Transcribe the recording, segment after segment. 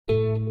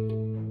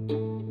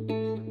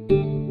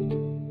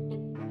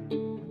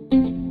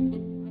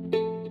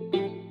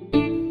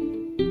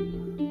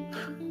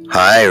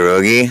Hi,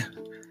 Rogie.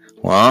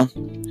 Well,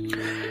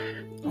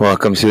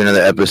 welcome to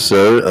another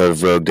episode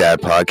of Rogue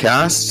Dad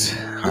Podcast.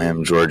 I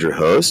am George, your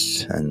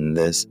host, and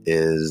this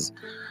is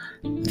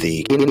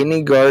the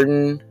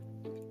kindergarten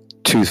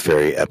tooth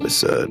fairy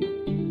episode.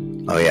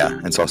 Oh yeah,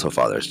 it's also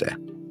Father's Day.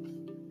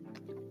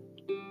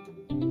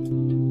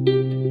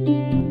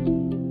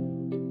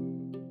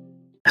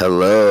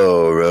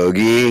 Hello,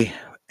 Rogie,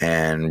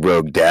 and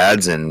Rogue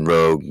Dads, and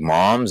Rogue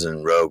Moms,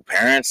 and Rogue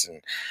Parents, and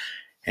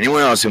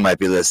anyone else who might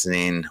be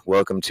listening.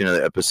 Welcome to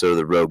another episode of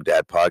the Rogue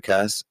Dad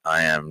Podcast.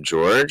 I am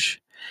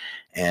George,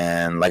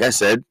 and like I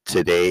said,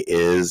 today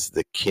is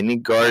the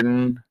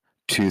kindergarten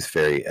tooth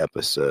fairy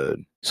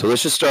episode. So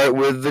let's just start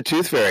with the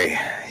tooth fairy.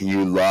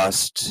 You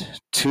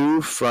lost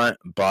 2 front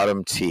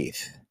bottom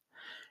teeth,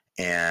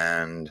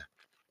 and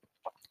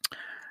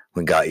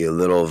we got you a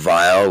little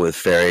vial with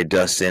fairy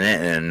dust in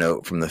it and a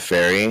note from the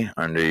fairy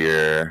under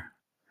your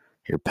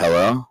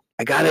pillow.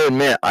 I gotta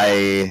admit,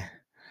 I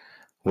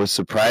was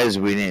surprised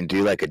we didn't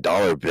do like a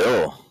 $1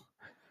 bill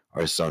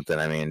or something.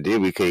 I mean,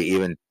 dude, we could have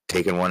even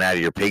taken one out of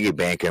your piggy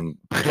bank and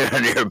put it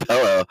under your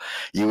pillow.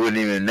 You wouldn't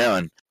even know.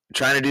 And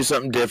trying to do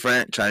something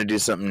different, trying to do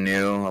something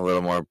new, a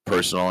little more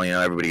personal. You know,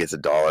 everybody gets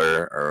 $1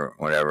 or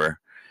whatever.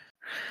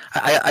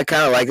 I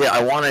kind of like it.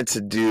 I wanted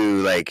to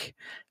do like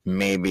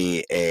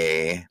maybe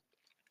I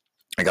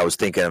was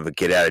thinking of a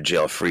get out of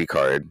jail free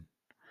card.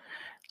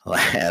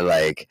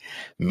 Like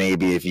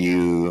maybe if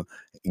you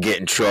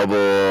get in trouble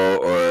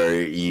or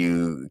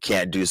you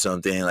can't do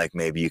something, like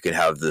maybe you could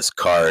have this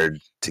card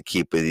to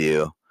keep with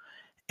you,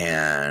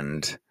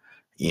 and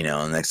you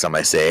know, next time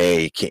I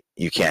say, hey,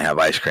 you can't have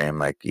ice cream,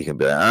 like you can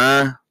be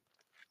like,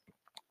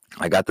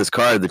 I got this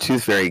card the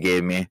tooth fairy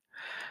gave me,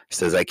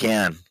 says I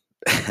can.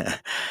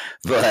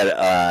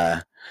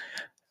 But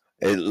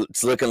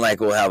it's looking like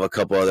we'll have a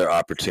couple other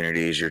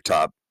opportunities. Your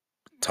top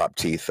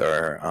teeth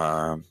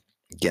are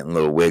getting a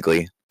little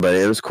wiggly, but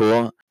it was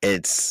cool.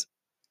 It's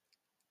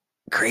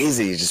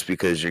crazy just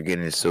because you're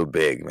getting so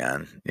big,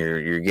 man.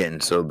 You're getting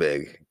so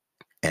big,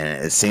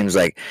 and it seems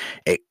like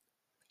it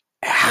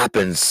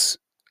happens.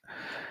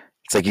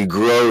 It's like you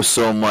grow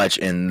so much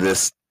in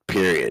this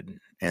period,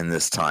 in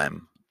this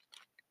time.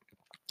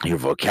 Your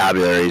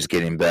vocabulary is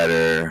getting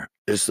better.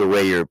 Just the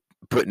way you're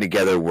putting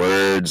together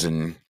words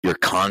and your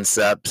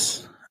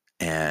concepts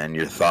and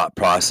your thought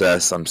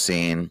process, I'm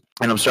seeing,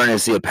 and I'm starting to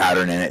see a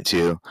pattern in it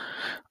too.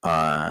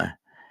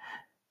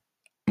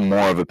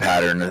 More of a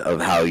pattern of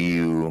how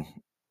you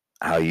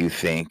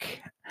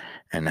think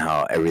and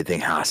how everything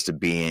has to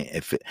be.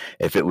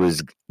 If it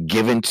was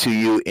given to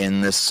you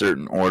in this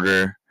certain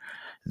order,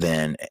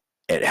 then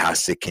it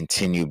has to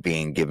continue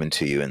being given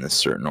to you in this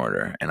certain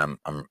order. And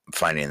I'm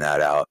finding that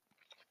out,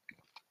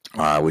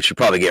 which you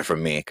probably get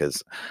from me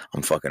because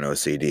I'm fucking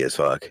OCD as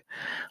fuck.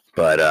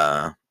 But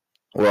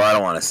well, I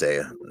don't want to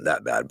say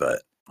that bad,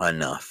 but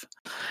enough.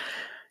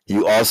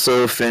 You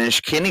also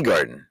finished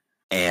kindergarten,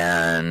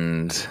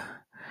 and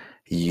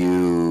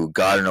you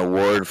got an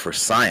award for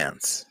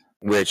science,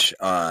 which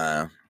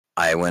I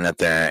went up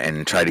there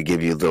and tried to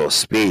give you a little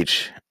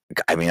speech.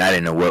 I mean, I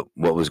didn't know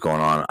what was going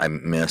on. I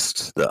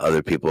missed the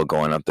other people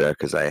going up there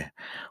because I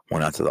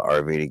went out to the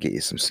RV to get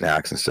you some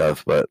snacks and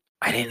stuff, but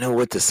I didn't know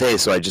what to say.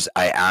 So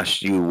I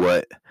asked you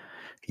what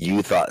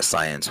you thought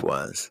science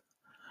was.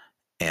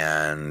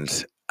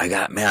 And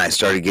I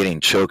started getting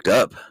choked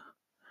up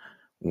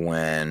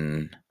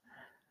when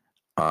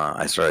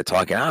I started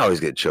talking. I always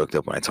get choked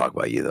up when I talk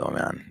about you, though,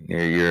 man.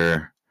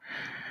 You're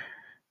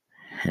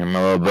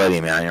my little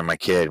buddy, man. You're my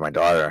kid, my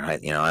daughter.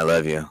 I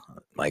love you.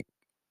 Like,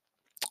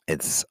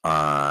 it's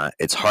hard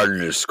to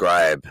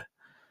describe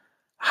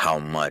how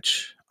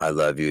much I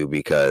love you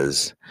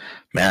because,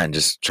 man,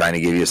 just trying to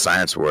give you a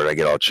science award, I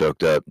get all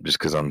choked up just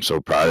because I'm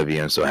so proud of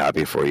you and so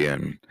happy for you,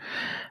 and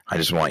I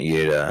just want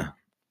you to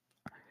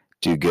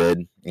do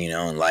good,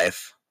 in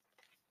life.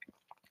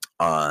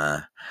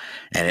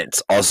 And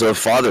it's also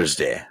Father's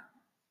Day.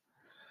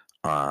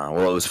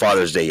 Well, it was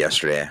Father's Day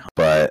yesterday,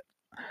 but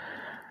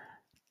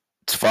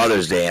it's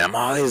Father's Day, and I'm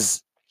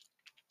always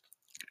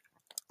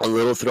a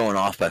little thrown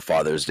off by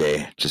Father's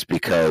Day just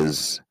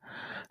because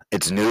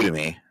it's new to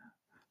me.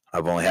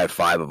 I've only had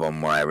 5 of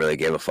them where I really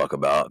gave a fuck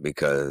about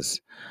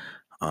because,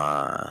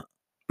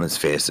 let's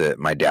face it,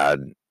 my dad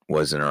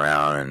wasn't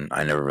around, and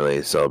I never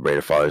really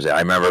celebrated Father's Day. I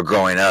remember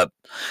growing up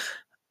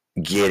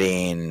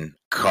getting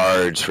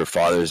cards for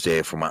Father's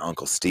Day from my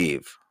Uncle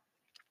Steve.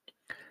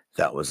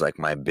 That was like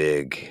my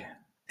big,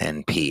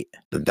 and Pete.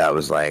 That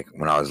was like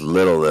when I was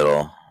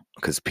little,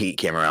 because Pete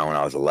came around when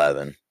I was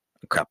 11.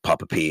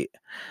 Papa Pete.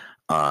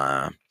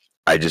 I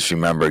just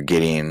remember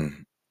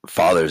getting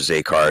Father's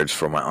Day cards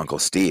from my Uncle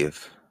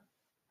Steve.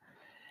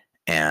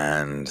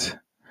 And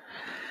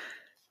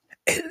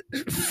it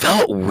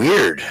felt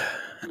weird.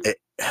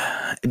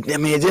 It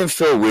didn't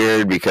feel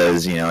weird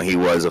because, he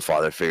was a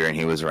father figure and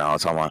he was around all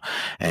the time.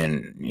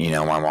 And,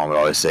 my mom would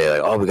always say,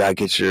 like, oh, we got to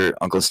get your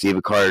Uncle Steve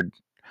a card.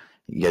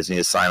 You guys need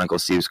to sign Uncle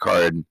Steve's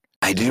card.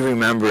 I do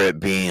remember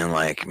it being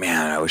like,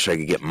 man, I wish I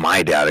could get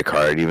my dad a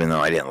card, even though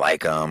I didn't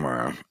like him,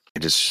 or I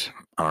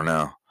don't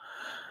know.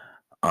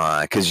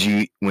 Because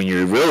when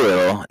you're real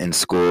little in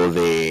school,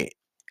 they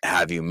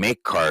have you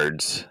make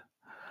cards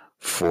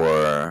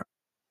for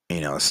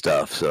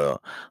stuff. So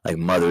like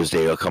Mother's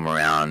Day will come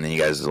around, and you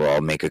guys will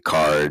all make a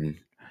card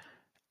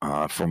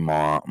for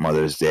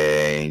Mother's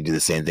Day. You do the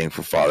same thing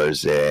for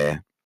Father's Day.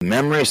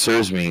 Memory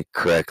serves me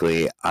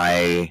correctly,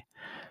 I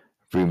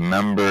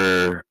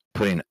remember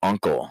putting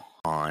uncle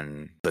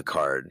on the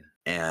card,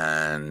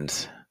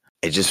 and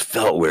it just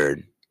felt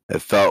weird.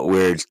 It felt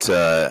weird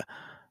to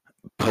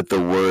put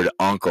the word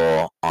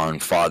uncle on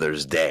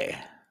Father's Day.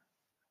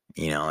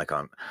 Like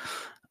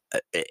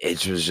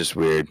it was just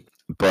weird.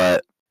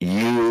 But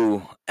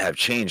you have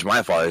changed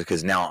my father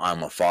because now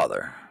I'm a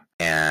father.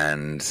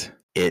 And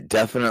it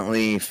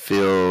definitely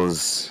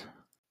it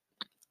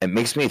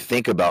makes me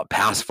think about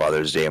past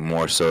Father's Day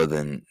more so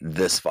than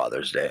this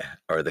Father's Day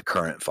or the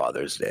current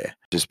Father's Day.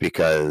 Just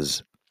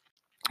because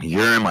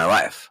you're in my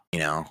life,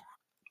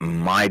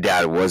 My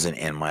dad wasn't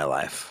in my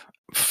life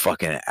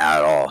fucking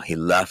at all. He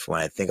left when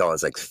I think I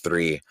was like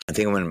 3. I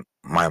think when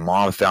my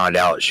mom found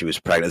out she was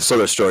pregnant, so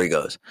the story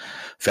goes,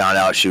 found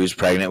out she was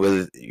pregnant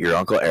with your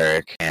Uncle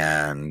Eric,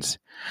 and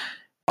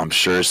I'm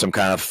sure some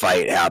kind of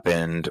fight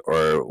happened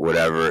or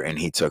whatever, and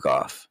he took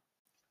off.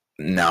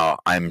 Now,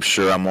 I'm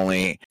sure I'm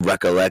only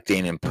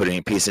recollecting and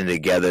piecing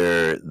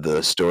together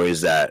the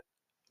stories that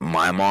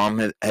my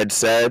mom had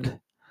said.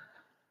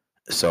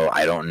 So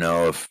I don't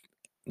know if,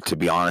 to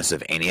be honest,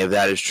 if any of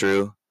that is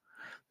true.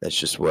 That's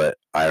just what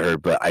I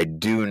heard. But I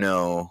do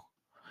know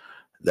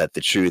that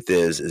the truth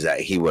is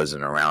that he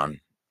wasn't around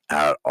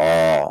at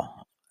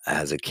all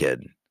as a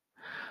kid.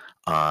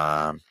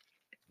 I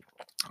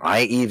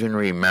even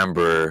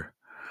remember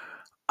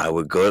I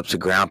would go up to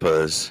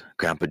Grandpa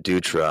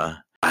Dutra.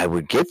 I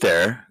would get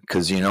there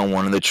because,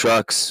 one of the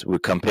trucks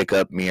would come pick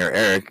up me or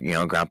Eric.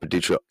 Grandpa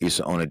Dutra used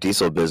to own a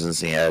diesel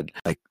business. And he had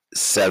like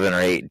 7 or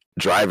 8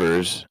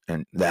 drivers,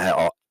 and that had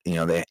all,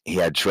 he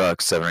had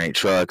trucks, 7 or 8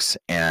 trucks,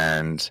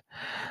 and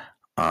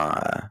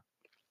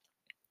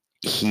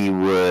he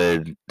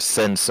would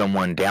send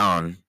someone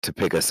down to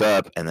pick us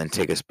up and then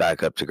take us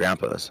back up to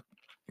Grandpa's.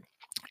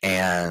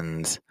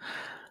 And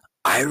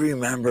I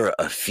remember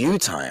a few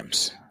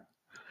times,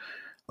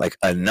 like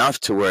enough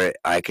to where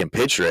I can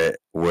picture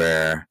it,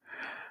 where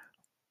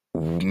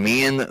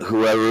me and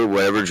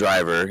whatever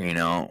driver,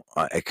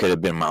 it could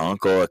have been my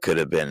uncle, it could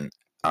have been,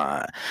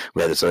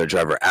 we had this other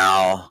driver,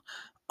 Al,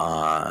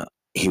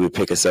 he would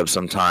pick us up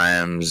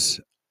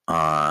sometimes,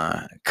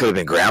 could have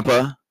been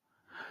Grandpa,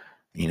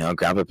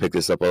 Grandpa picked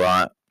us up a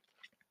lot,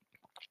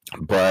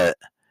 but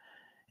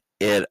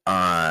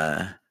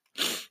I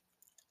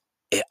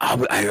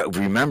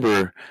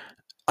remember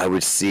I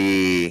would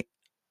see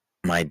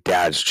my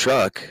dad's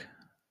truck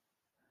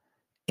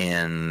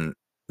in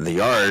the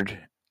yard,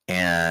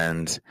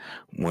 and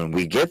when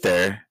we get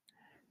there,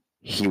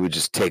 he would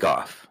just take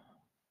off.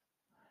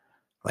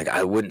 Like,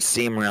 I wouldn't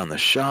see him around the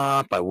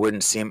shop. I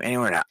wouldn't see him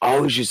anywhere. And I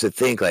always used to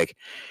think, like,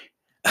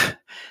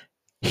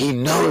 he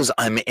knows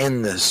I'm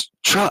in this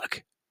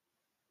truck.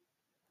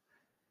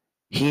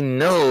 He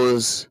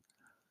knows,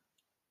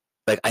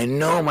 like, I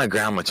know my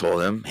grandma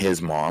told him,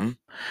 his mom.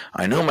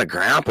 I know my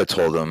grandpa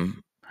told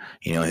him,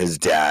 his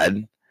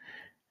dad.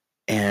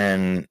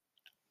 And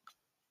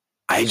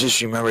I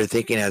just remember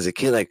thinking as a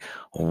kid, like,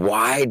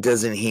 why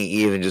doesn't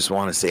he even just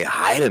want to say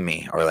hi to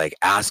me or like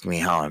ask me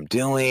how I'm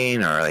doing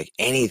or like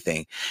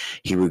anything?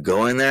 He would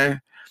go in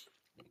there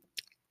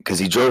because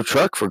he drove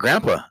truck for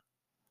Grandpa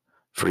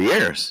for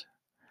years,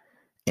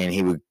 and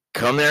he would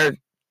come there,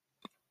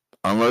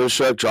 unload his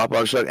truck, drop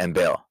off his truck, and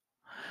bail.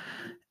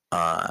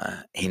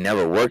 He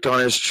never worked on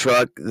his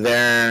truck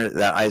there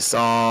that I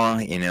saw.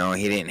 He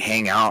didn't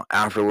hang out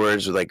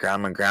afterwards with like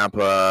Grandma and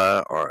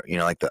Grandpa or,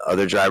 like the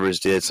other drivers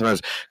did.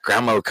 Sometimes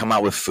Grandma would come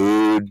out with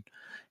food,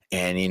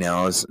 and,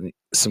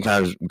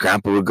 sometimes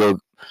Grandpa would go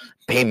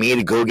pay me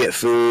to go get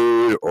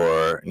food,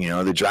 or,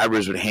 the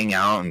drivers would hang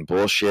out and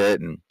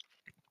bullshit, and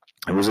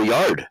it was a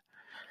yard.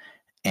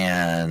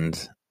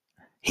 And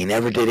he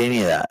never did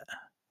any of that.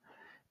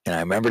 And I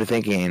remember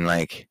thinking,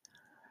 like,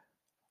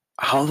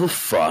 how the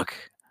fuck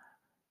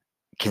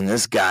can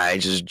this guy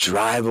just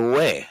drive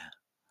away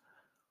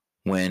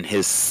when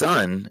his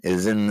son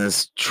is in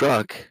this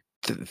truck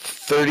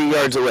 30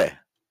 yards away?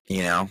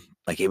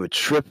 Like, it would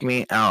trip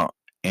me out.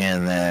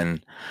 And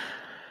then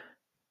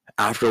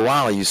after a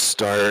while, you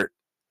start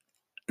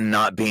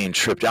not being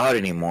tripped out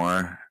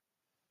anymore,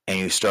 and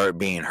you start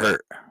being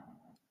hurt.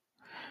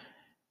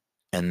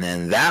 And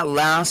then that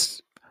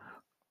lasts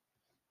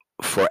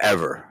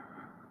forever.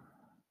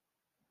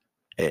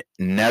 It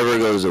never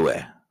goes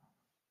away.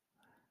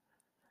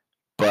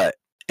 But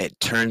it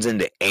turns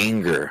into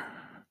anger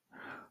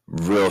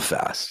real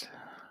fast.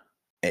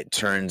 It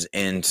turns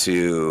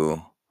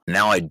into,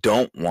 now I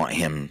don't want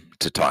him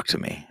to talk to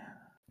me.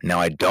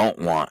 Now I don't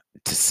want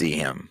to see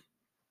him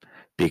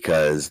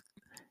because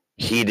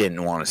he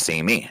didn't want to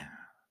see me.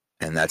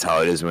 And that's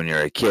how it is when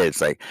you're a kid.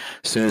 It's like,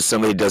 as soon as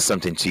somebody does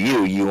something to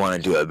you, you want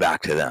to do it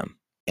back to them.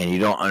 And you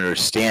don't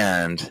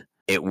understand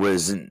it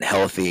wasn't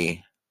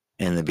healthy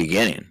in the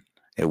beginning.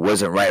 It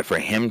wasn't right for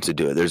him to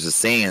do it. There's a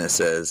saying that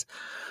says,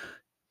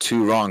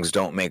 2 wrongs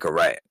don't make a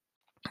right.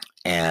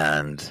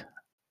 And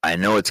I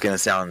know it's going to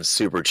sound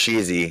super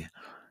cheesy,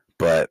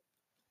 but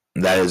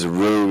that is a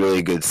really,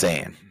 really good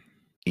saying.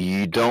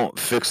 You don't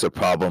fix a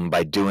problem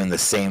by doing the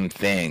same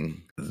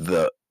thing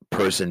the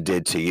person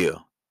did to you.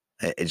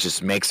 It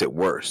just makes it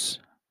worse.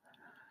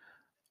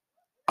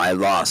 I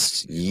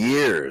lost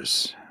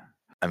years.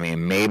 I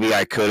mean, maybe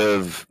I could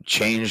have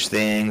changed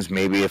things.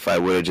 Maybe if I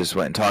would have just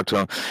went and talked to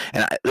him.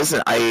 And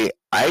listen, I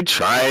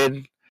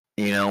tried,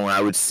 when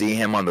I would see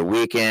him on the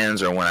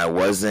weekends or when I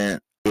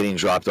wasn't getting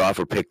dropped off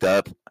or picked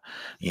up,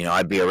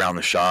 I'd be around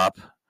the shop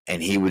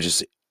and he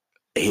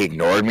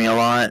ignored me a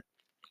lot,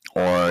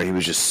 or he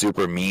was just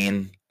super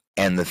mean.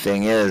 And the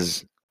thing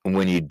is,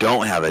 when you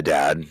don't have a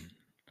dad,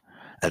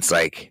 it's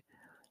like,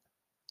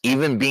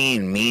 even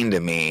being mean to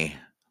me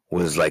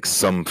was like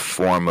some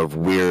form of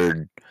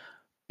weird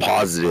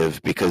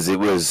positive, because it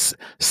was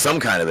some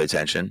kind of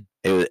attention.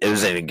 It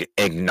was an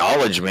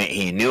acknowledgement.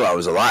 He knew I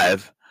was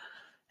alive,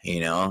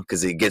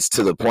 because it gets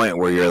to the point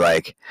where you're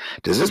like,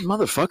 does this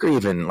motherfucker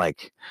even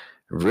like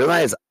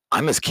realize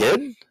I'm his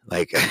kid?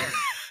 Like,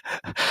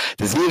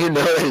 does he even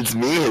know that it's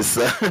me, his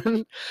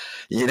son?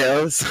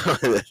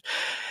 So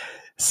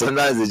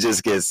sometimes it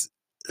just gets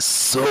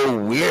so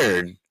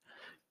weird.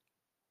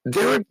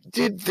 There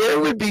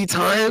would be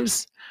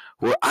times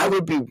where I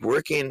would be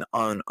working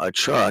on a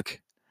truck,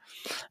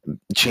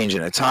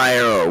 changing a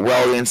tire or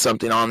welding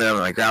something on there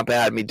my grandpa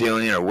had me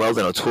doing, or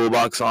welding a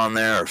toolbox on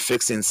there or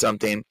fixing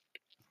something.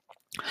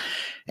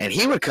 And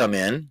he would come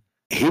in,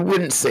 he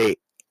wouldn't say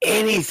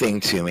anything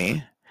to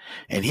me,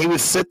 and he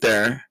would sit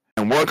there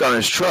and work on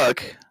his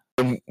truck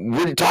and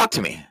wouldn't talk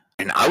to me.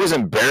 And I was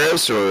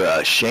embarrassed or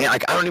ashamed.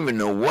 Like, I don't even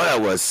know what I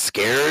was,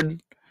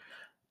 scared,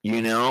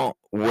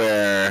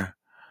 where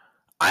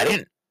I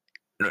didn't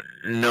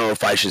know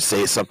if I should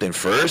say something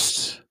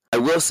first. I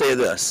will say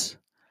this.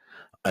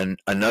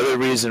 Another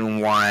reason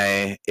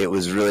why it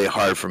was really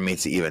hard for me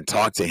to even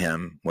talk to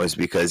him was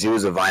because he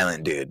was a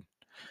violent dude.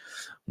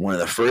 One of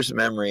the first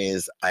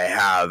memories I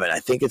have, and I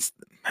think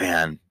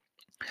I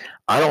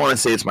don't want to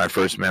say it's my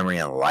first memory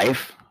in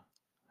life,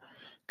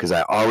 because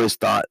I always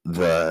thought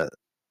the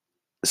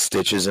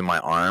stitches in my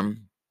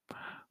arm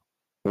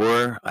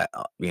were,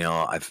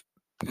 I've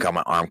got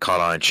my arm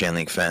caught on a chain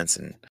link fence,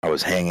 and I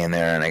was hanging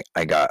there, and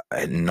I got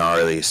a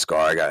gnarly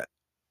scar.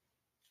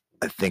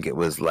 I think it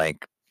was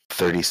like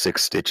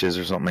 36 stitches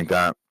or something like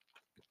that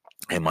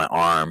in my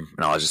arm,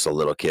 and I was just a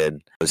little kid.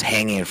 I was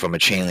hanging from a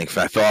chain link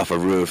fence. I fell off a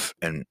roof,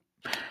 and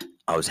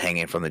I was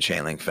hanging from the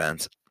chain link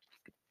fence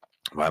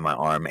by my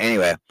arm.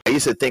 Anyway, I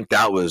used to think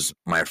that was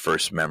my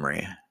first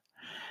memory.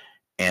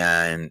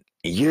 And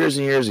years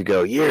and years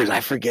ago,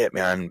 I forget,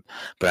 man,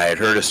 but I had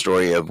heard a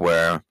story of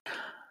where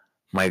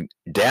my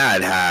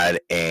dad had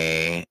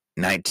a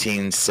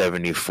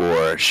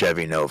 1974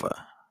 Chevy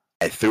Nova.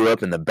 I threw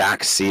up in the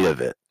back seat of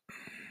it,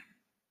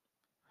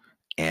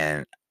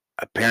 and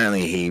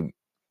apparently he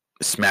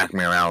smacked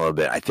me around a little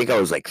bit. I think I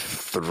was like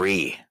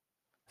 3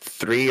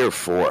 or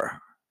 4.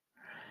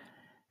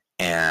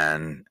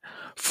 And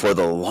for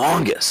the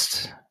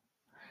longest,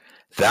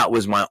 that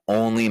was my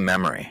only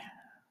memory.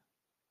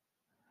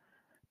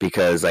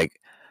 Because like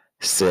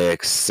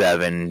 6,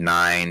 7,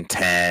 9,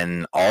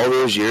 10, all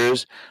those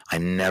years, I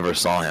never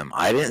saw him.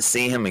 I didn't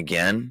see him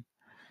again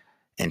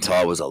until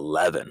I was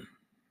 11.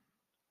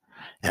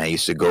 And I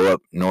used to go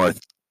up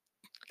north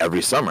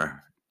every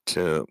summer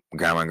to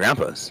Grandma and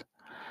Grandpa's.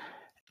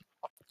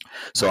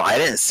 So I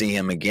didn't see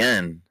him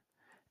again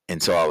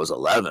until I was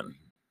 11.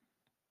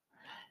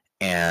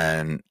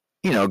 And,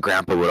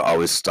 Grandpa would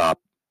always stop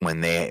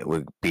when they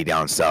would be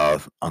down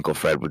south. Uncle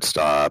Fred would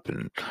stop,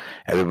 and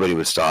everybody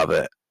would stop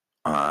at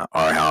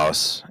our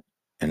house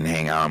and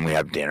hang out, and we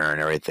have dinner and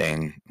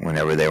everything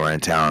whenever they were in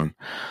town.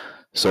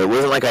 So it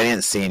wasn't like I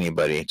didn't see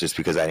anybody just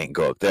because I didn't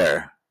go up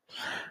there.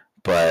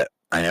 But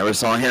I never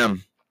saw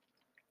him.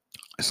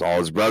 I saw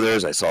his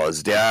brothers, I saw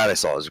his dad, I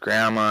saw his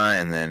grandma,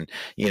 and then,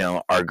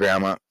 our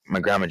grandma, my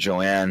grandma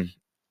Joanne,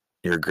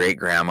 your great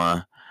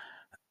grandma,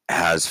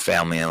 has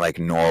family in like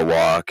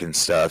Norwalk and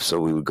stuff, so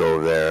we would go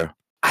over there.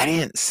 I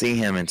didn't see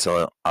him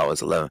until I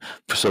was 11.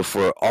 So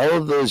for all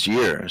of those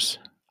years,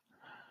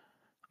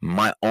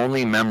 my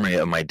only memory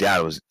of my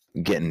dad was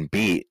getting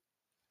beat.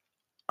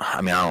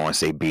 I mean, I don't want to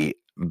say beat,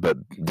 but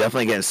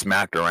definitely getting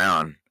smacked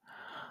around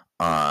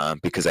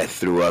because I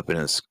threw up in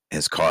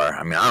his car.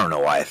 I mean, I don't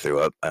know why I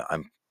threw up.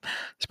 I'm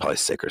probably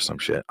sick or some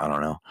shit. I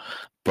don't know.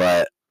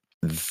 But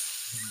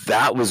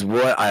that was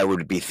what I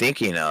would be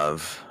thinking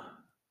of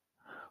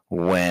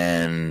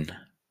when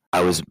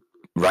I was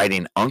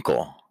writing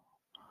Uncle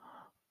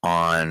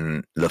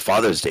on the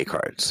Father's Day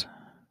cards.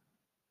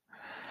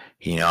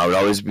 I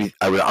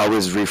would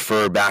always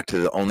refer back to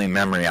the only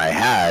memory I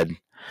had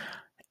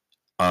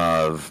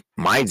of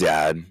my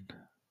dad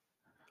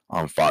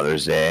on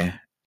Father's Day.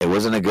 It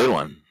wasn't a good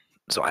one.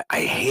 So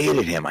I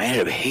hated him. I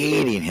ended up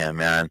hating him,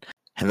 man.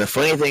 And the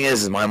funny thing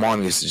is my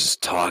mom used to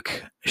just talk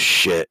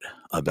shit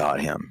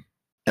about him.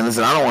 And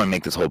listen, I don't want to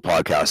make this whole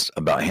podcast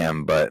about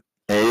him, but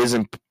it is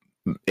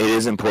it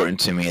is important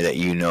to me that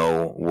you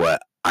know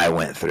what I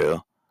went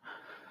through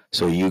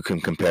so you can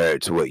compare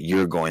it to what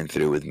you're going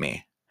through with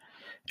me.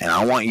 And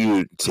I want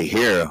you to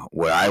hear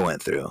what I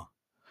went through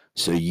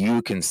so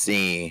you can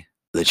see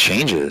the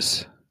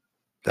changes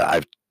that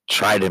I've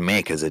tried to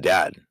make as a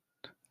dad,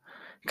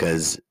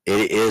 because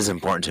it is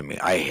important to me.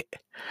 I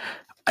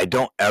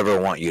don't ever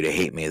want you to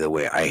hate me the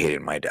way I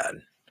hated my dad.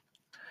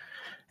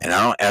 And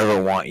I don't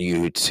ever want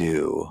you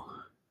to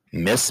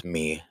miss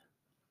me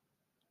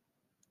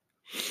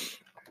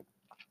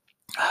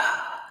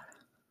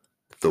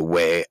the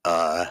way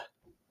I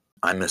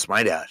miss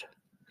my dad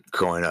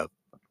growing up.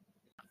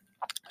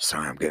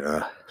 Sorry, I'm getting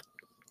a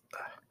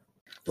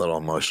little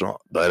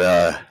emotional, but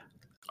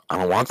I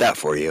don't want that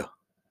for you.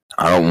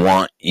 I don't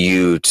want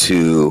you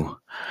to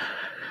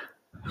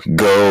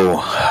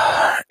go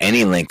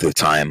any length of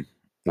time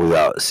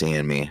without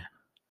seeing me.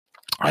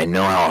 I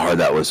know how hard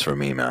that was for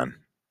me, man.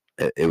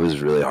 It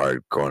was really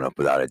hard growing up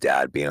without a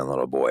dad, being a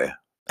little boy.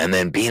 And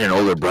then being an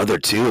older brother,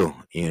 too,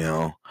 you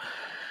know.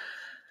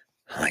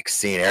 Like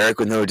seeing Eric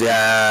with no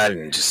dad,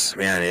 and just,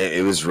 man,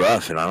 it was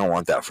rough, and I don't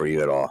want that for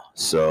you at all.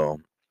 So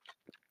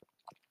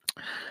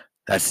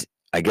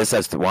I guess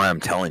that's why I'm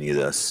telling you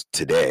this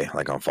today,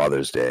 like on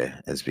Father's Day,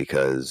 is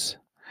because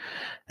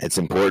it's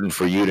important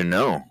for you to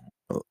know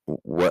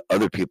what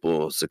other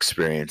people's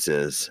experience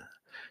is,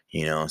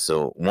 you know.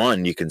 So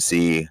one, you can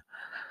see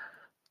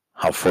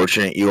how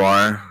fortunate you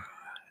are,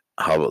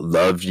 how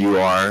loved you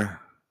are,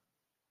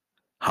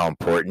 how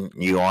important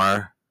you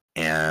are,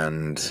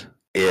 and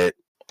it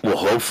will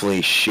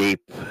hopefully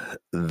shape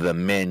the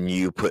men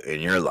you put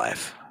in your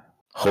life.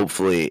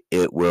 Hopefully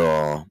it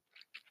will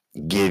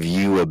give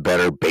you a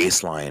better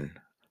baseline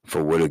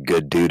for what a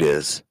good dude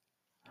is,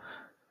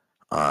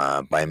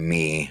 by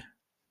me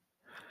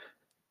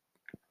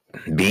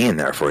being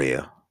there for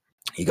you.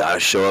 You got to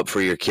show up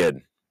for your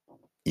kid.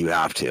 You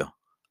have to.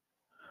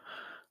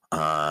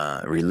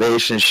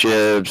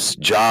 Relationships,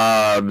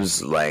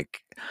 jobs,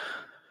 like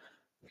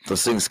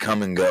those things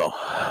come and go.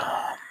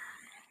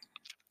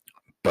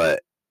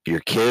 But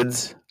your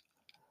kids,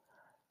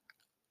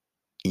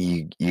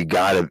 you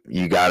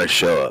gotta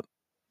show up.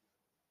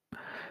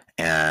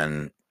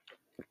 And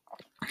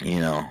you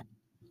know,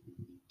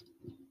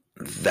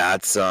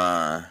 that's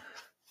one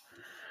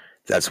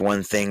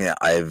thing that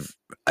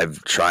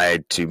I've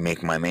tried to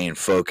make my main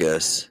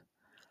focus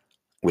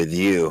with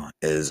you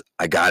is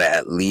I gotta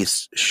at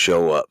least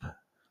show up.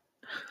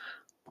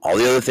 All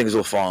the other things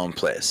will fall in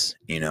place.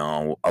 You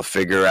know, I'll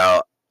figure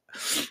out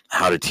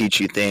how to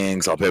teach you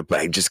things. But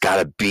I just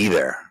gotta be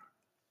there.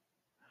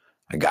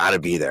 I gotta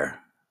be there.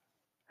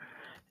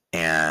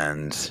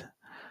 And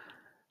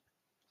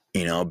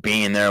you know,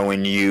 being there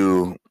when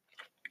you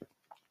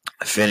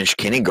finish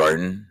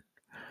kindergarten,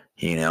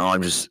 you know,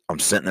 I'm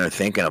sitting there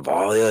thinking of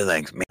all the other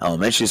things.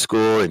 Elementary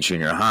school and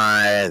junior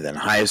high, then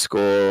high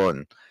school,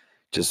 and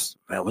just,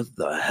 man, what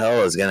the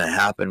hell is gonna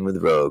happen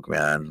with Rogue,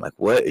 man? Like,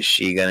 what is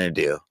she gonna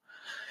do?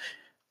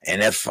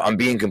 And if I'm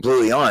being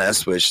completely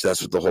honest, which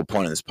that's what the whole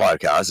point of this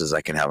podcast is,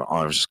 I can have an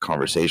honest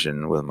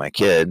conversation with my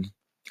kid,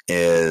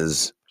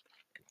 is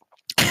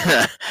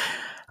I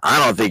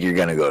don't think you're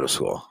gonna go to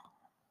school.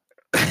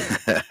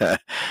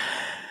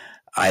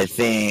 I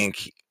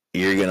think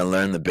you're gonna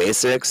learn the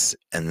basics,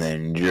 and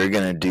then you're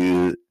gonna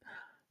do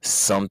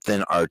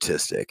something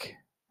artistic.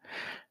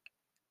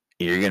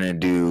 You're gonna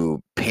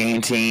do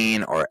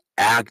painting or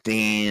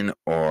acting,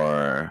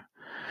 or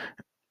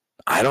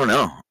I don't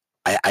know.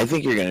 I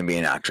think you're gonna be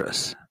an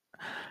actress.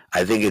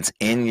 I think it's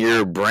in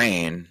your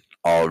brain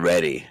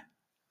already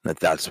that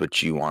that's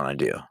what you want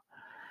to do.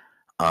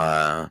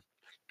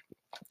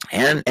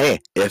 And hey,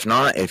 if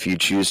not, if you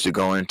choose to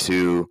go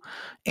into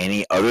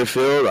any other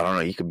field, I don't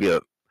know, you could be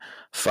a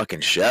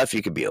fucking chef,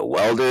 you could be a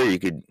welder, you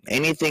could,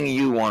 anything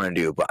you want to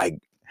do. But I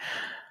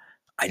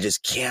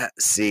just can't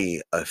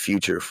see a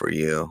future for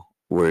you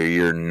where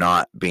you're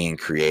not being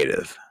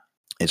creative.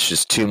 It's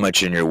just too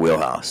much in your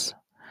wheelhouse,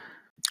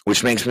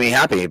 which makes me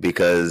happy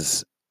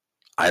because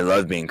I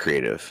love being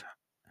creative.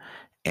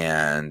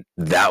 And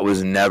that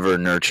was never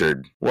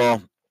nurtured.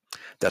 Well,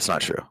 that's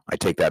not true. I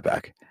take that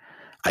back.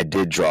 I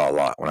did draw a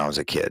lot when I was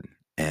a kid,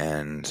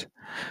 and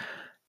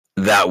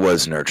that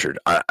was nurtured.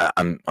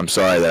 I'm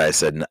sorry that I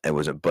said it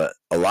wasn't, but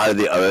a lot of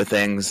the other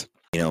things,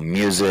 you know,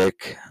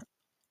 music,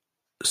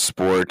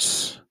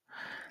 sports,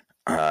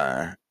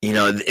 you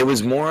know, it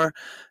was more.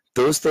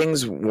 Those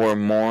things were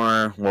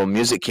more. Well,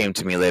 music came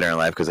to me later in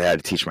life because I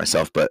had to teach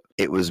myself, but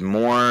it was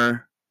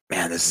more.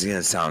 Man, this is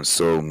gonna sound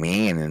so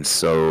mean and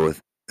so.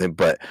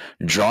 But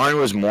drawing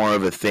was more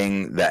of a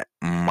thing that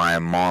my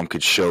mom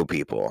could show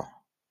people.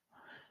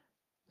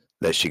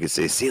 That she could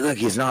say, see, look,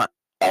 he's not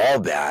all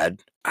bad.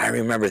 I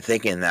remember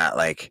thinking that,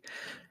 like,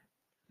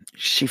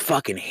 she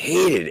fucking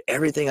hated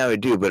everything I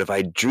would do, but if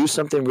I drew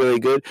something really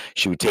good,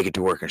 she would take it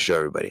to work and show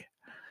everybody.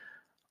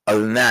 Other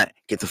than that,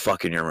 get the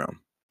fuck in your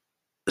room.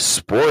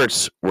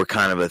 Sports were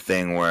kind of a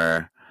thing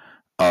where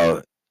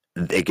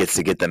it gets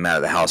to get them out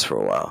of the house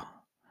for a while.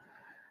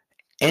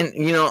 And,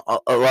 you know,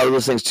 a lot of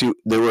those things, too,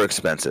 they were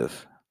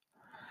expensive.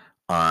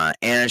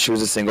 And she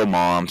was a single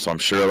mom, so I'm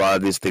sure a lot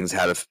of these things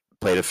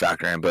played a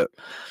factor in. But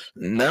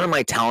none of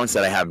my talents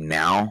that I have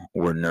now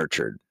were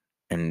nurtured,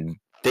 and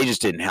they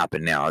just didn't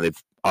happen now.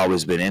 They've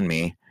always been in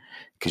me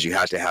because you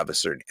have to have a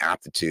certain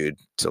aptitude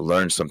to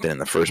learn something in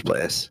the first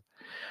place.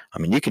 I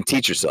mean, you can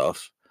teach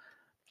yourself,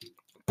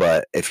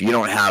 but if you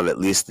don't have at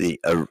least the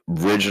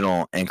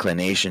original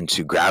inclination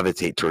to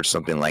gravitate towards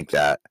something like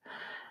that,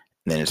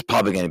 then it's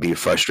probably going to be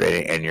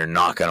frustrating, and you're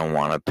not going to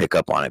want to pick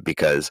up on it.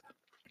 Because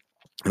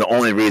the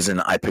only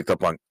reason I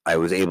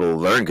was able to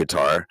learn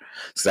guitar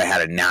is because I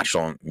had a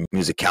natural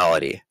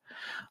musicality.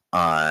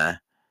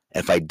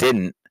 If I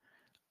didn't,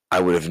 I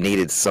would have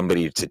needed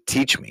somebody to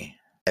teach me,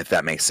 if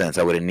that makes sense.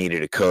 I would have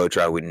needed a coach,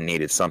 or I would have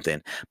needed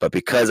something. But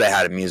because I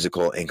had a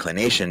musical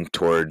inclination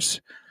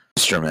towards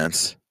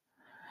instruments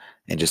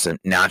and just a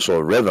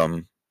natural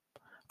rhythm,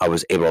 I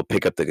was able to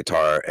pick up the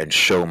guitar and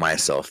show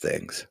myself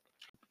things.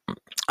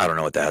 I don't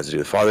know what that has to do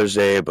with Father's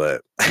Day,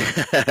 but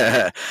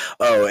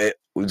it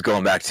was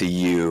going back to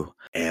you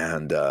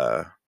and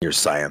your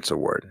science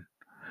award,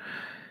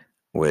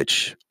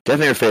 which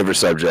definitely your favorite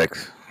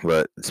subject,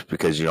 but it's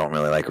because you don't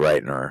really like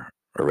writing or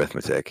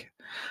arithmetic.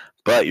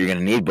 But you're going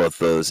to need both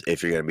those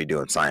if you're going to be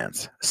doing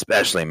science,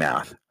 especially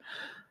math.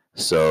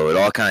 So it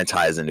all kind of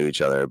ties into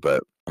each other,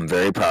 but I'm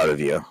very proud of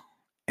you,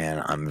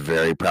 and I'm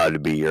very proud to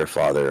be your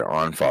father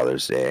on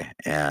Father's Day.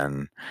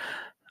 And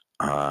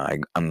I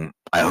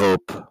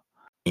hope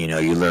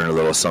you learn a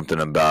little something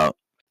about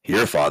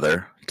your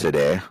father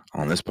today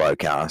on this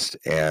podcast.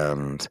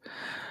 And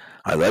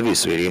I love you,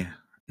 sweetie.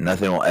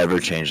 Nothing will ever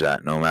change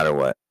that, no matter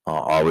what. I'll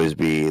always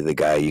be the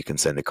guy you can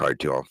send a card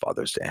to on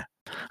Father's Day.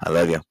 I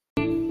love you.